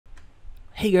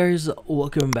Hey guys,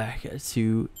 welcome back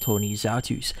to Tony's How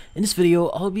To's. In this video,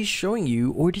 I'll be showing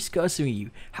you or discussing with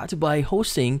you how to buy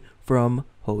hosting from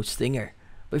Hostinger.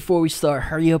 Before we start,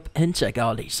 hurry up and check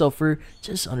out the software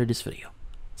just under this video.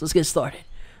 So let's get started.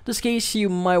 In this case, you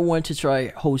might want to try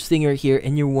Hostinger here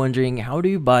and you're wondering how do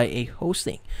you buy a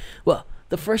hosting? Well,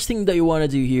 the first thing that you want to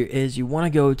do here is you want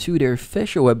to go to their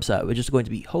official website, which is going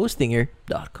to be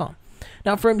hostinger.com.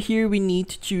 Now from here, we need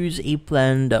to choose a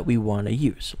plan that we want to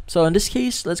use. So in this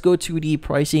case, let's go to the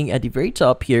pricing at the very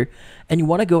top here, and you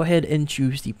want to go ahead and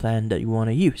choose the plan that you want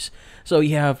to use. So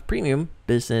you have Premium,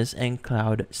 Business, and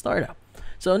Cloud Startup.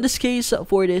 So in this case,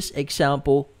 for this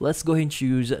example, let's go ahead and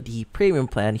choose the Premium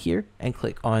plan here and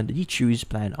click on the Choose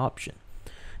Plan option.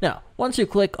 Now, once you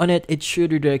click on it, it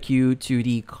should redirect you to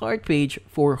the card page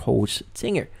for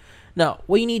Hostinger. Now,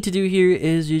 what you need to do here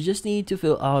is you just need to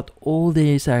fill out all the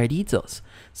desired details.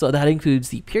 So that includes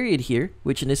the period here,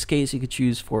 which in this case you could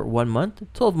choose for 1 month,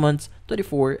 12 months,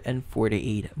 24, and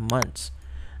 48 months.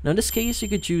 Now in this case, you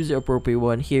could choose the appropriate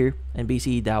one here, and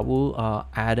basically that will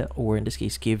add, or in this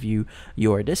case give you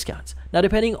your discounts. Now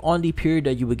depending on the period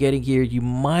that you were getting here, you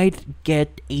might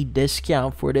get a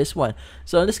discount for this one.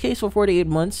 So in this case, for 48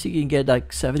 months, you can get like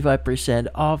 75%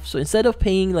 off. So instead of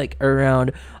paying like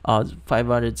around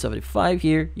 575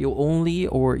 here, you'll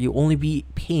only be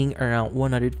paying around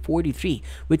 143,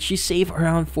 which you save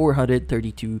around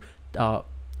 432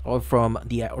 from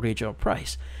the original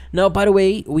price. Now, by the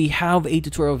way, we have a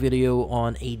tutorial video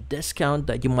on a discount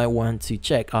that you might want to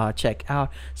check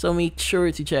out. So make sure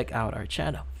to check out our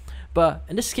channel. But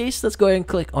in this case, let's go ahead and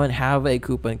click on have a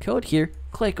coupon code here.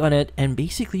 Click on it and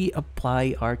basically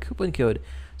apply our coupon code.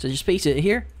 So just paste it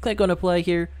here, click on apply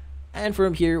here, and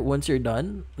from here, once you're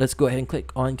done, let's go ahead and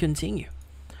click on continue.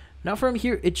 Now from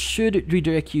here, it should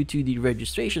redirect you to the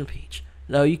registration page.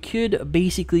 Now you could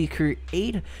basically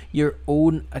create your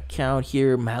own account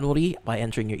here manually by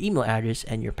entering your email address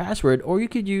and your password, or you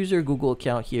could use your Google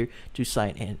account here to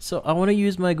sign in. So I want to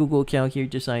use my Google account here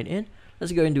to sign in.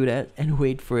 Let's go and do that and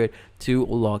wait for it to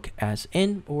log us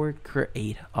in or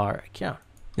create our account.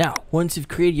 Now, once you've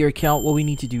created your account, what we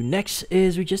need to do next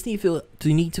is we just need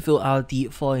to fill out the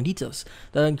following details.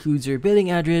 That includes your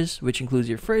billing address, which includes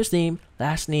your first name,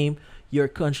 last name, your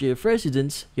country of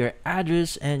residence, your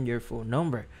address, and your phone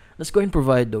number. Let's go ahead and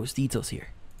provide those details here.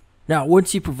 Now,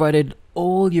 once you provided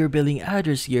all your billing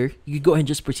address here, you can go ahead and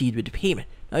just proceed with the payment.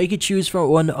 Now, you can choose from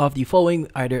one of the following,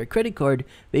 either a credit card,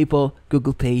 PayPal,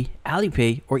 Google Pay,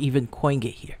 Alipay, or even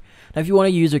CoinGate here. Now, if you want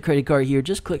to use a credit card here,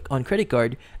 just click on credit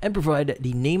card and provide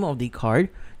the name of the card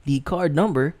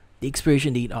number, the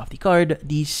expiration date of the card,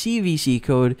 the CVC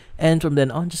code, and from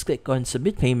then on, just click on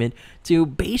submit payment to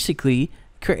basically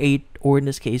create, or in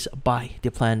this case, buy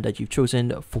the plan that you've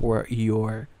chosen for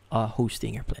your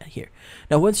Hostinger plan here.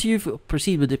 Now, once you've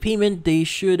proceed with the payment, they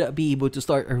should be able to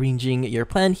start arranging your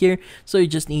plan here. So you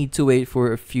just need to wait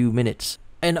for a few minutes.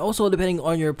 And also, depending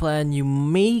on your plan, you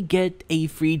may get a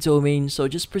free domain. So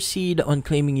just proceed on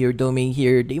claiming your domain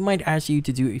here. They might ask you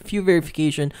to do a few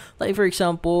verification, like for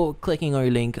example, clicking on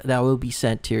your link that will be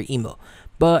sent to your email.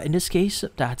 But in this case,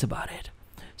 that's about it.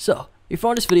 So if you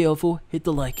found this video helpful, hit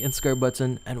the like and subscribe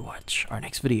button and watch our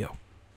next video.